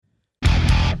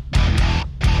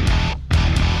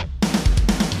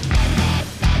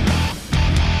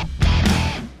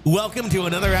Welcome to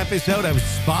another episode of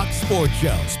SPACH'S Sports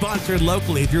Show, sponsored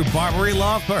locally through Barbary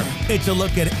Law Firm. It's a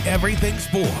look at everything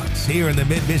sports here in the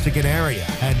Mid-Michigan area.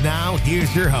 And now,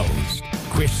 here's your host,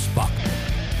 Chris Bachman.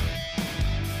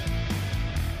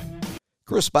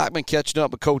 Chris Bachman catching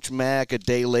up with Coach Mack a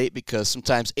day late because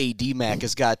sometimes AD Mack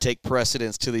has got to take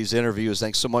precedence to these interviews.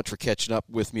 Thanks so much for catching up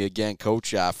with me again,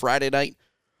 Coach. Friday night,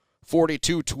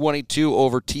 42-22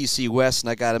 over TC West, and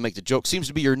I got to make the joke. Seems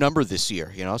to be your number this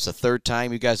year. You know, it's the third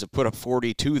time you guys have put up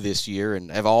 42 this year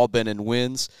and have all been in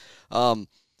wins. How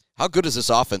good is this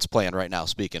offense playing right now,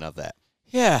 speaking of that?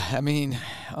 Yeah, I mean,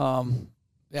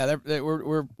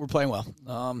 we're playing well.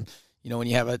 You know, when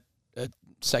you have a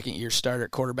second-year starter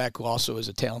at quarterback who also is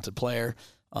a talented player,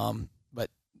 but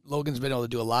Logan's been able to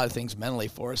do a lot of things mentally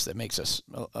for us that makes us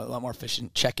a lot more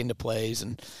efficient, check into plays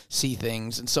and see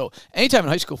things. And so anytime in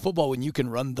high school football when you can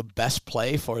run the best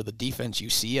play for the defense you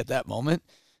see at that moment,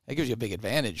 that gives you a big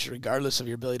advantage regardless of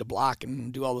your ability to block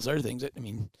and do all those other things. I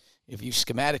mean, if you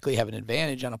schematically have an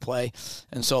advantage on a play.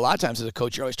 And so a lot of times as a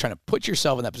coach, you're always trying to put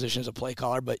yourself in that position as a play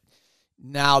caller, but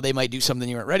now they might do something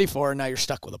you weren't ready for, and now you're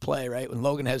stuck with a play, right? When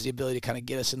Logan has the ability to kind of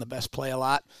get us in the best play a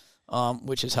lot,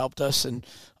 which has helped us. And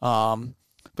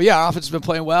but, yeah, our offense has been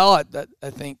playing well. I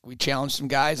think we challenged some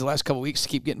guys the last couple of weeks to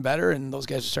keep getting better, and those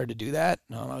guys have started to do that.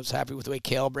 I was happy with the way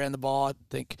Caleb ran the ball. I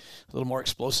think a little more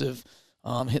explosive,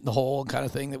 hitting the hole kind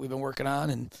of thing that we've been working on.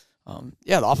 And,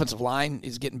 the offensive line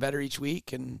is getting better each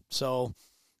week. And so,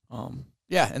 and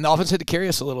the offense had to carry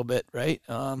us a little bit, right?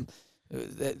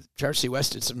 That Charge C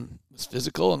West was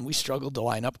physical, and we struggled to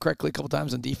line up correctly a couple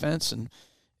times on defense,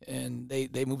 and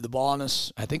they moved the ball on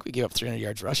us. I think we gave up 300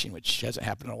 yards rushing, which hasn't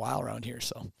happened in a while around here.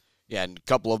 So yeah, and a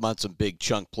couple of months of big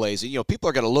chunk plays. And, you know, people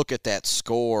are going to look at that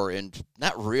score and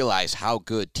not realize how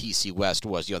good TC West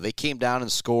was. You know, they came down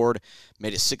and scored,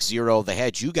 made it 6-0. They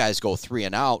had you guys go 3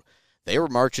 and out. They were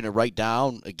marching it right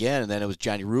down again, and then it was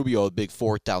Johnny Rubio, a big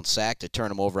fourth down sack to turn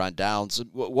them over on downs.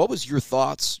 What was your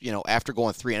thoughts, you know, after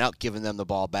going 3 and out, giving them the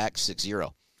ball back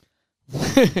 6-0?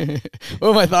 What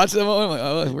were my thoughts at the moment? Like,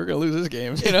 oh, we're going to lose this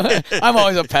game. You know, I'm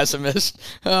always a pessimist.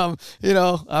 I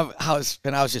was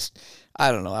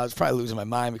probably losing my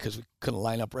mind because we couldn't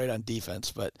line up right on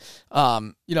defense. But,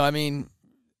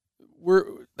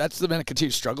 that's been a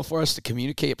continued struggle for us to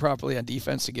communicate properly on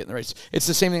defense, to get in the right. It's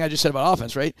the same thing I just said about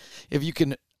offense, right? If you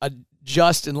can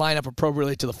adjust and line up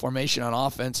appropriately to the formation on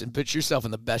offense and put yourself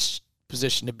in the best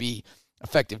position to be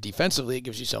effective defensively, it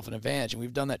gives yourself an advantage. And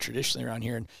we've done that traditionally around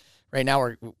here. And right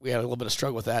now we had a little bit of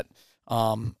struggle with that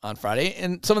on Friday.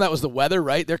 And some of that was the weather,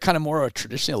 right? They're kind of more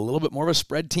traditionally a little bit more of a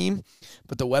spread team,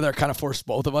 but the weather kind of forced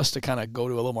both of us to kind of go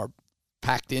to a little more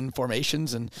packed in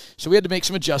formations, and so we had to make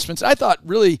some adjustments. I thought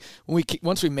really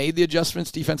once we made the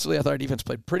adjustments defensively, I thought our defense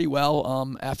played pretty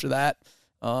well after that,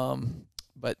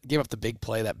 but gave up the big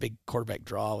play, that big quarterback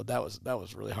draw. That was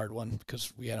a really hard one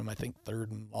because we had him, I think, 3rd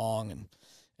and long,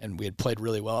 and we had played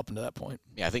really well up until that point.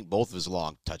 Yeah, I think both of his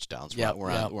long touchdowns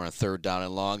we're on 3rd down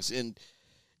and longs. And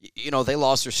you know, they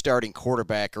lost their starting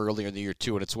quarterback earlier in the year,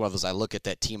 too, and it's one of those, I look at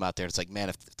that team out there, and it's like, man,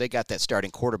 if they got that starting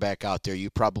quarterback out there,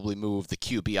 you probably move the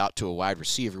QB out to a wide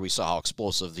receiver. We saw how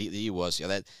explosive he was. You know,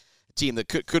 that team that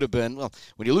could have been, well,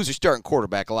 when you lose your starting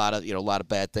quarterback, a lot of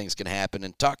bad things can happen.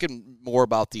 And talking more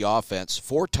about the offense,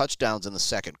 4 touchdowns in the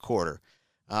second quarter.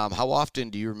 How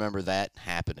often do you remember that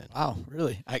happening? Wow,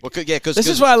 really? Because this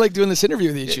is why I like doing this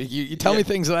interview with you. You tell me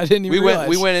things that I didn't even realize.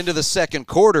 We went into the second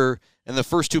quarter, and the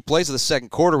first 2 plays of the second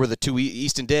quarter were the 2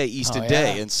 Easton Day,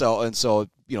 and so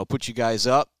you know, put you guys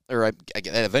up, or that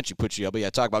eventually put you up. But yeah,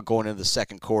 talk about going into the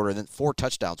second quarter and then 4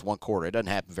 touchdowns 1 quarter. It doesn't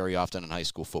happen very often in high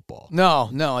school football. No,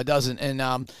 it doesn't.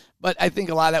 And but I think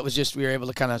a lot of that was just we were able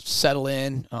to kind of settle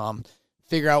in,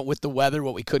 figure out with the weather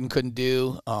what we could and couldn't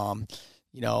do.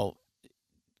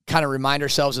 Kind of remind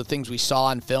ourselves of things we saw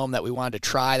on film that we wanted to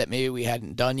try that maybe we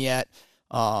hadn't done yet.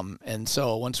 And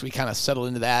so once we kind of settled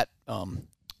into that,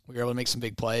 we were able to make some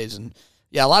big plays. And,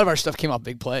 yeah, a lot of our stuff came off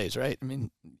big plays, right? I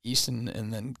mean, Easton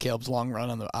and then Caleb's long run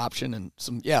on the option and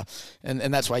some, yeah.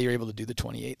 And that's why you're able to do the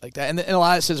 28 like that. And a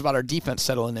lot of it says about our defense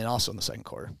settling in also in the second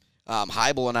quarter.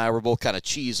 Heibel and I were both kind of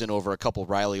cheesing over a couple of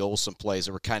Riley Olsen plays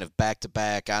that were kind of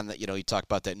back-to-back on that. You know, you talked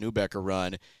about that Newbecker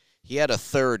run. He had a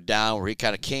 3rd down where he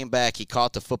kind of came back. He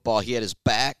caught the football. He had his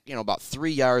back, about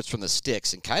 3 yards from the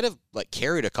sticks and kind of like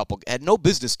carried a couple. Had no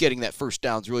business getting that first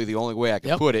down is really the only way I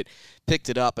could put it. Picked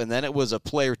it up, and then it was a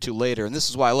play or two later. And this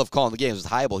is why I love calling the games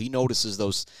with Heibel. He notices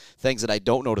those things that I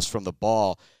don't notice from the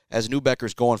ball. as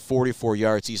Neubecker's going 44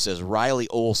 yards, he says Riley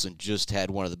Olsen just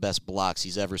had one of the best blocks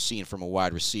he's ever seen from a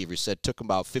wide receiver. He said took him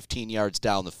about 15 yards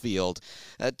down the field.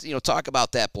 Talk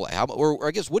about that play. Or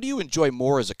I guess, what do you enjoy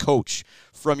more as a coach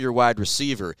from your wide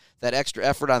receiver, that extra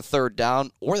effort on third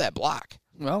down or that block?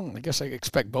 Well, I guess I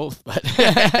expect both, but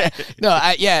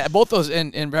both those,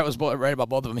 and Brett was right about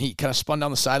both of them. He kind of spun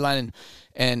down the sideline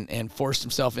and forced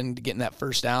himself into getting that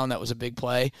first down. That was a big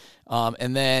play.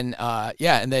 And then on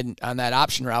that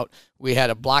option route, we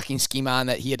had a blocking scheme on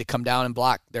that he had to come down and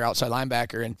block their outside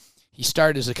linebacker, and he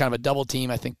started as a kind of a double team,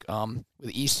 I think,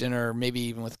 with Easton or maybe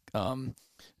even with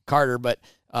Carter, but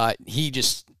he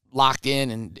just locked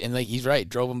in, and like he's right,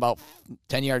 drove him about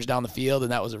 10 yards down the field,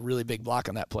 and that was a really big block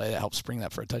on that play that helped spring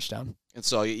that for a touchdown. And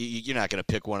so you're not going to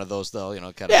pick one of those, though, I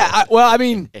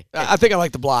think I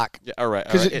like the block. Yeah, all right.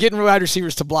 Because getting wide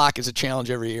receivers to block is a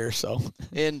challenge every year. So.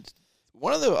 And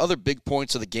one of the other big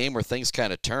points of the game where things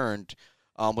kind of turned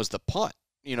was the punt.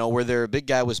 Where their big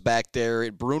guy was back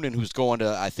there, Brunin, who's going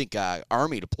to, I think,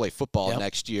 Army to play football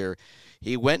next year.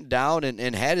 He went down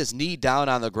and had his knee down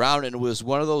on the ground, and it was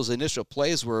one of those initial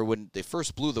plays where when they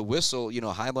first blew the whistle,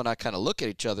 Heimel and I kind of look at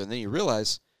each other, and then you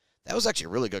realize that was actually a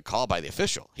really good call by the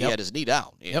official. He had his knee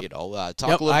down. Yep.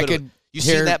 Talk a little bit. You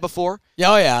seen that before?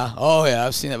 Oh yeah,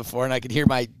 I've seen that before, and I could hear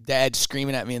my dad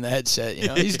screaming at me in the headset.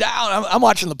 He's down. I'm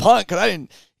watching the punt because I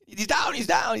didn't. He's down.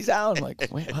 I'm like,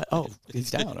 wait, what? Oh, he's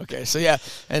down. Okay, so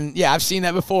I've seen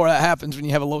that before. That happens when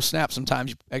you have a low snap.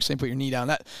 Sometimes you actually put your knee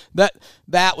down.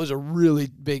 That was a really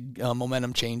big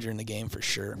momentum changer in the game for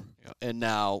sure. And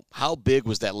now, how big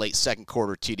was that late second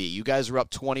quarter TD? You guys were up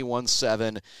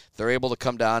 21-7. They're able to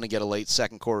come down and get a late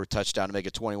second quarter touchdown to make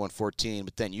it 21-14.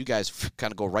 But then you guys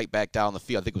kind of go right back down the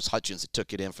field. I think it was Hutchins that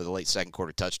took it in for the late second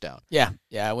quarter touchdown. Yeah.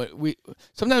 We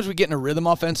sometimes we get in a rhythm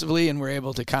offensively, and we're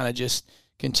able to kind of just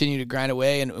continue to grind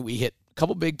away, and we hit a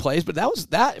couple big plays. But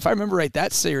that, if I remember right,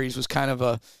 that series was kind of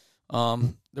a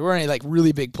there weren't any like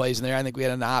really big plays in there. I think we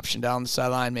had an option down the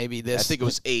sideline, maybe this. I think it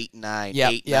was 8, 9,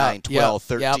 12,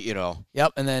 13,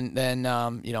 Yep, and then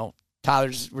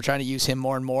we're trying to use him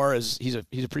more and more as he's a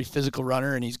pretty physical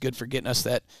runner, and he's good for getting us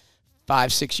that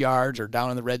 5-6 yards or down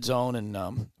in the red zone, and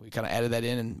we kind of added that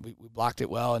in, and we blocked it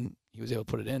well, and he was able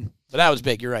to put it in. But that was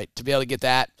big. You're right, to be able to get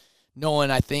that,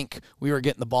 knowing I think we were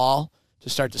getting the ball to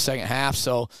start the second half,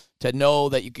 so to know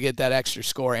that you could get that extra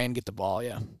score and get the ball,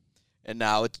 yeah. And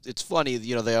now it's funny,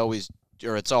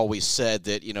 it's always said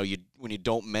that, when you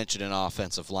don't mention an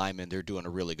offensive lineman, they're doing a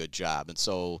really good job. And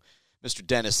so Mr.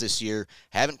 Dennis this year,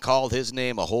 haven't called his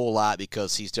name a whole lot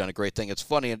because he's done a great thing. It's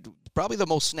funny, probably the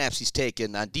most snaps he's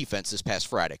taken on defense this past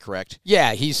Friday, correct?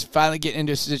 Yeah, he's finally getting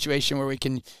into a situation where we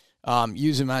can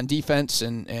use him on defense,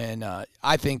 and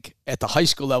I think at the high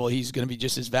school level he's going to be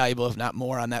just as valuable, if not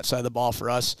more, on that side of the ball for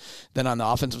us than on the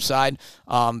offensive side,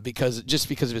 because of his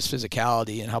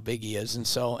physicality and how big he is, and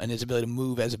his ability to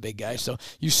move as a big guy. So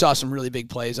you saw some really big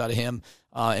plays out of him,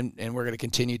 and we're going to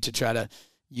continue to try to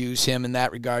use him in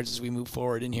that regards as we move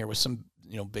forward in here with some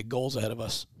big goals ahead of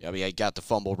us. Yeah, I mean, I got the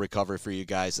fumble recovery for you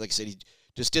guys. Like I said, he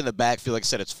just in the backfield. Like I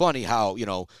said, it's funny how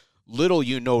little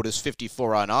you notice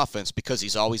 54 on offense because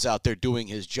he's always out there doing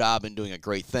his job and doing a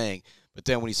great thing. But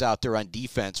then when he's out there on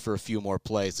defense for a few more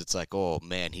plays, it's like, oh,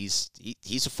 man, he's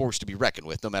a force to be reckoned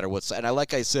with no matter what side. And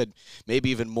like I said, maybe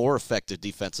even more effective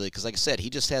defensively because, like I said, he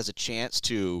just has a chance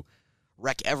to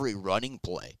wreck every running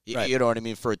play. Right. You know what I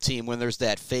mean? For a team when there's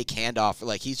that fake handoff,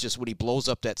 like when he blows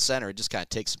up that center, it just kind of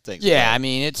takes some things. Yeah, away. I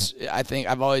mean, I think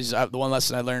I've always, the one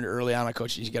lesson I learned early on,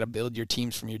 Coach, is you got to build your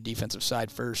teams from your defensive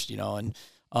side first, and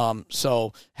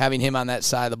so having him on that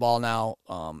side of the ball now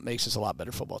makes us a lot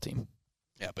better football team.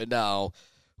 Yeah, but now,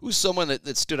 who's someone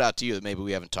that stood out to you that maybe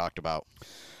we haven't talked about?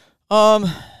 I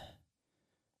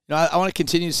want to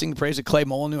continue to sing the praise of Clay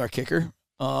Molyneux, our kicker.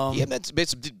 He made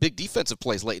some big defensive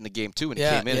plays late in the game, too, when he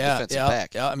came in at defensive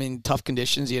back. Yeah, I mean, tough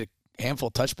conditions. He had a handful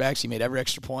of touchbacks. He made every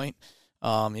extra point.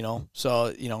 Shout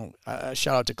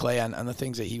out to Clay on the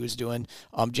things that he was doing.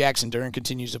 Jackson Dern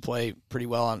continues to play pretty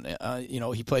well.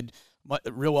 He played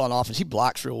real well on offense. He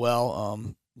blocks real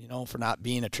well, for not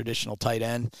being a traditional tight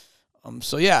end.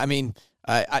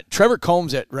 Trevor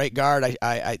Combs at right guard,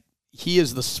 he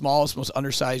is the smallest, most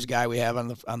undersized guy we have on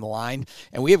the line,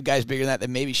 and we have guys bigger than that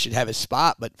maybe should have his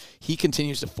spot, but he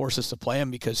continues to force us to play him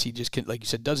because he just, like you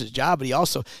said, does his job, but he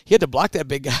had to block that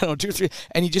big guy on 2 or 3,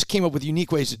 and he just came up with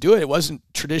unique ways to do it. It wasn't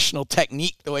traditional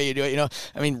technique the way you do it,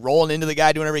 rolling into the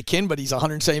guy doing whatever he can, but he's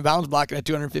 170 pounds blocking a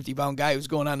 250-pound guy who's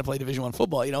going on to play Division I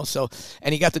football,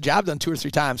 and he got the job done 2 or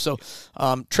 3 times. So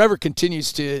Trevor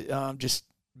continues to just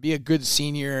be a good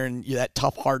senior and that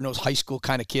tough, hard-nosed high school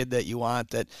kind of kid that you want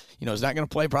that, is not going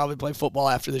to probably play football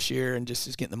after this year and just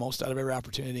is getting the most out of every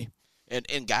opportunity.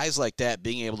 And guys like that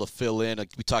being able to fill in,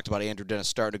 like we talked about Andrew Dennis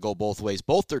starting to go both ways.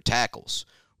 Both their tackles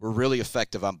were really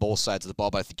effective on both sides of the ball,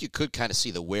 but I think you could kind of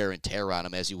see the wear and tear on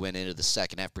them as you went into the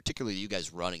second half, particularly you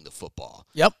guys running the football.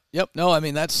 Yep. No, I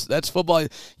mean that's football.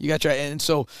 You got to try, and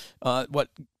so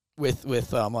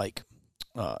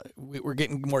we're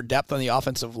getting more depth on the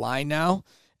offensive line now.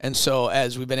 And so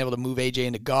as we've been able to move AJ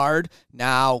into guard,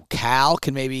 now Cal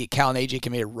and AJ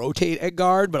can maybe rotate at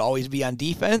guard, but always be on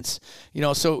defense.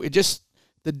 So it just,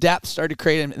 the depth started to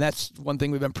create, and that's one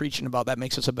thing we've been preaching about. That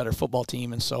makes us a better football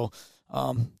team. And so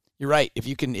you're right. If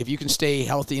you can stay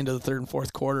healthy into the third and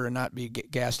fourth quarter and not be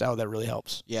gassed out, that really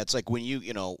helps. Yeah, it's like when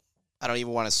I don't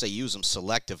even want to say use them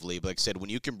selectively, but like I said,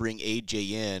 when you can bring AJ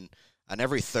in on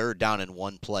every third down in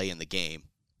one play in the game,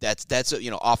 That's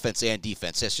offense and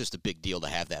defense. That's just a big deal to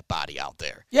have that body out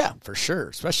there. Yeah, for sure,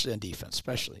 especially on defense,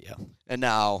 yeah. And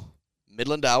now,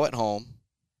 Midland Dow at home,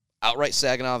 outright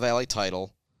Saginaw Valley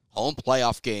title, home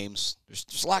playoff games.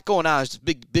 There's a lot going on. It's a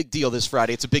big deal this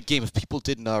Friday. It's a big game if people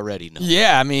didn't already know.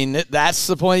 Yeah, I mean, that's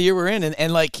the point of the year we're in.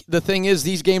 And like, the thing is,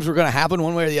 these games were going to happen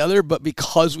one way or the other, but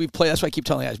because we've played, that's why I keep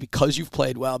telling you guys, because you've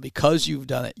played well, because you've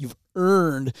done it, you've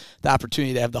earned the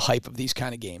opportunity to have the hype of these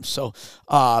kind of games. So,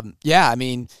 I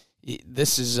mean,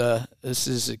 this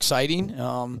is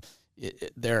exciting.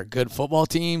 They're a good football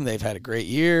team. They've had a great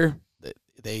year.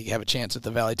 They have a chance at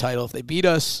the Valley title if they beat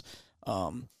us.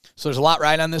 So there's a lot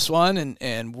riding on this one, and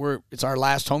it's our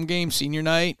last home game, senior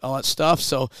night, all that stuff.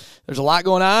 So there's a lot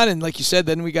going on, and like you said,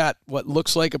 then we got what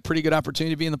looks like a pretty good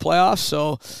opportunity to be in the playoffs.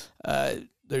 So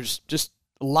there's just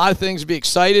a lot of things to be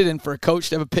excited, and for a coach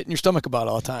to have a pit in your stomach about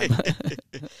all the time.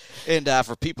 And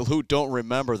for people who don't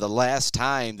remember, the last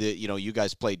time that you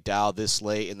guys played Dow this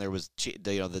late, and there was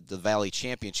the Valley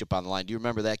Championship on the line. Do you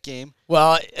remember that game?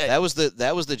 Well, that was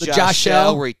the Josh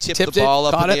Shell where he tipped the ball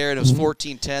up in the air, and it was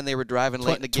 14-10. They were driving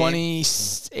late in the game.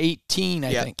 2018,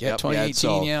 I think. Yeah,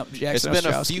 2018. Yeah. It's been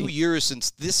a few years since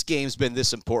this game's been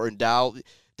this important.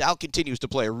 Dow continues to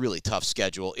play a really tough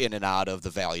schedule in and out of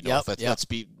the Valley North. Let's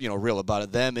be real about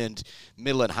it. Them and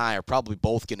Midland High are probably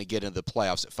both going to get into the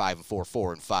playoffs at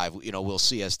 5-4, 4-5. We'll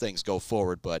see as things go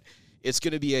forward, but it's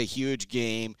going to be a huge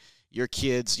game. Your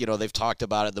kids, they've talked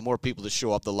about it. The more people that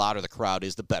show up, the louder the crowd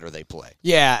is, the better they play.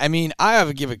 Yeah, I mean, I have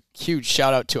to give a huge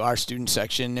shout out to our student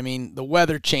section. I mean, the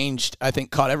weather changed, I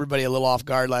think, caught everybody a little off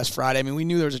guard last Friday. I mean, we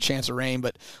knew there was a chance of rain,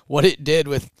 but what it did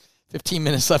with 15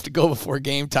 minutes left to go before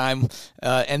game time,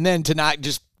 and then to not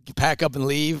just pack up and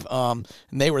leave. And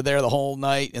they were there the whole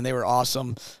night, and they were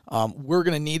awesome. We're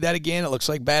going to need that again. It looks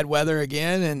like bad weather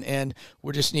again, and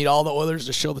we just need all the Oilers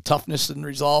to show the toughness and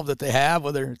resolve that they have,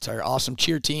 whether it's our awesome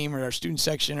cheer team or our student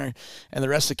section and the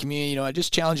rest of the community. I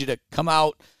just challenge you to come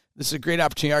out. This is a great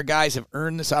opportunity. Our guys have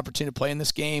earned this opportunity to play in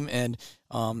this game, and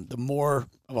the more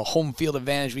of a home field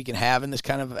advantage we can have in this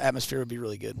kind of atmosphere would be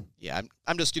really good. Yeah,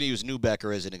 I'm just going to use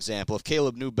Newbecker as an example. If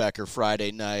Caleb Newbecker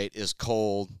Friday night is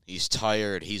cold, he's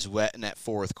tired, he's wet in that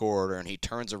fourth quarter, and he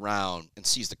turns around and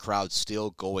sees the crowd still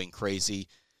going crazy,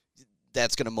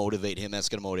 that's going to motivate him. That's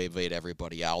going to motivate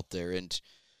everybody out there. And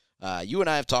you and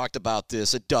I have talked about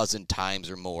this a dozen times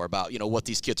or more about, what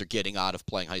these kids are getting out of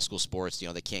playing high school sports.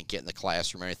 They can't get in the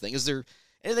classroom or anything. Is there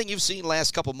anything you've seen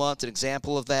last couple months, an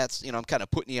example of that? I'm kind of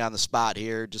putting you on the spot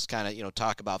here, just kind of,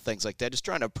 talk about things like that. Just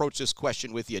trying to approach this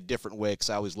question with you a different way,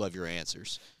 because I always love your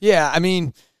answers. Yeah, I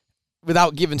mean,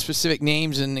 without giving specific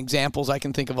names and examples, I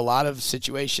can think of a lot of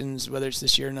situations, whether it's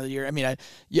this year or another year. I mean,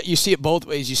 you see it both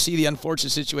ways. You see the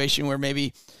unfortunate situation where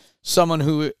maybe someone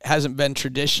who hasn't been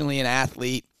traditionally an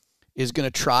athlete is going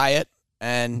to try it,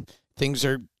 and things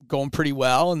are going pretty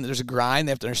well, and there's a grind.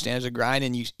 They have to understand there's a grind,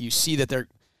 and you see that they're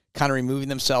kind of removing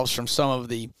themselves from some of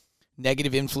the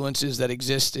negative influences that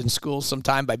exist in schools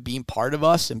sometime by being part of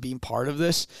us and being part of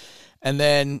this. And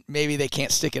then maybe they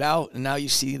can't stick it out, and now you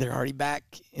see they're already back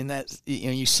in that.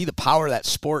 You see the power that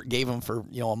sport gave them for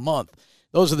a month.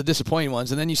 Those are the disappointing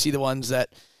ones, and then you see the ones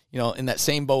that in that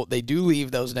same boat, they do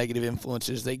leave those negative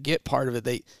influences. They get part of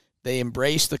it. They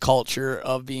embrace the culture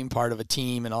of being part of a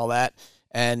team and all that,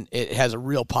 and it has a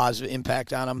real positive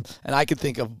impact on them. And I could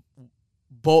think of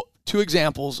two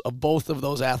examples of both of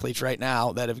those athletes right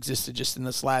now that have existed just in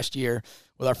this last year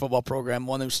with our football program.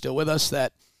 One who's still with us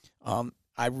that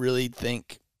I really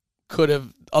think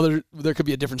there could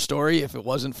be a different story if it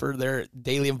wasn't for their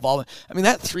daily involvement. I mean,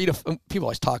 people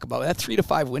always talk about that 3 to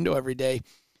 5 window every day.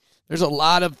 There's a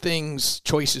lot of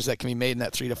choices that can be made in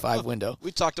that 3 to 5 window.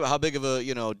 We talked about how big of a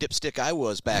dipstick I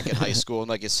was back in high school, and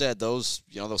like I said, those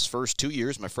first 2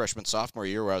 years, my freshman sophomore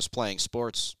year, where I was playing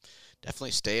sports,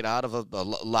 definitely stayed out of a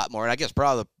lot more. And I guess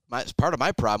probably part of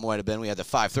my problem might have been we had the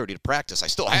 5:30 to practice. I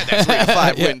still had that 3 to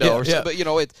 5 window. But,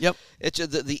 it's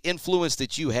the influence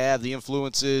that you have, the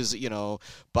influences,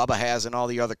 Bubba has and all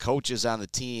the other coaches on the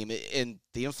team, and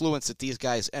the influence that these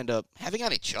guys end up having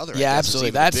on each other. Yeah,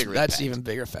 absolutely. That's even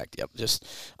bigger effect. Yep. Just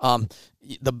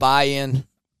the buy-in,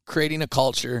 creating a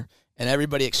culture, and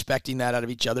everybody expecting that out of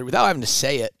each other without having to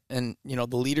say it. And,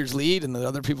 the leaders lead and the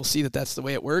other people see that that's the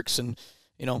way it works. And,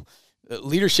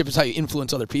 leadership is how you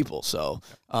influence other people. So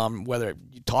whether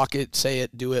you talk it, say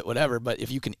it, do it, whatever, but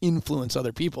if you can influence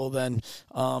other people, then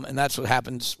and that's what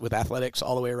happens with athletics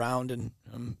all the way around. And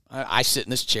I sit in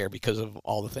this chair because of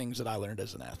all the things that I learned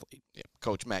as an athlete. Yeah.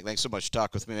 Coach Mac, thanks so much for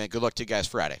talking with me, man. Good luck to you guys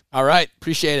Friday. All right.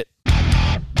 Appreciate it.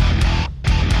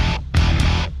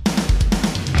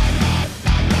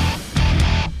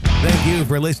 Thank you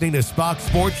for listening to SPACH'S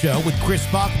Sports Show with Chris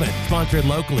Bachman, sponsored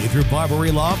locally through Barbary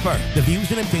Law Firm. The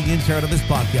views and opinions heard on this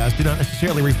podcast do not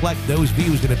necessarily reflect those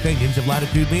views and opinions of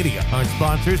Latitude Media, our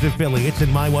sponsors, affiliates,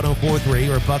 and My 104.3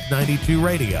 or Buck 92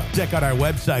 Radio. Check out our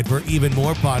website for even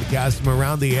more podcasts from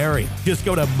around the area. Just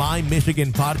go to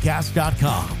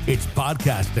mymichiganpodcast.com. It's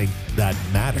podcasting that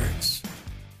matters.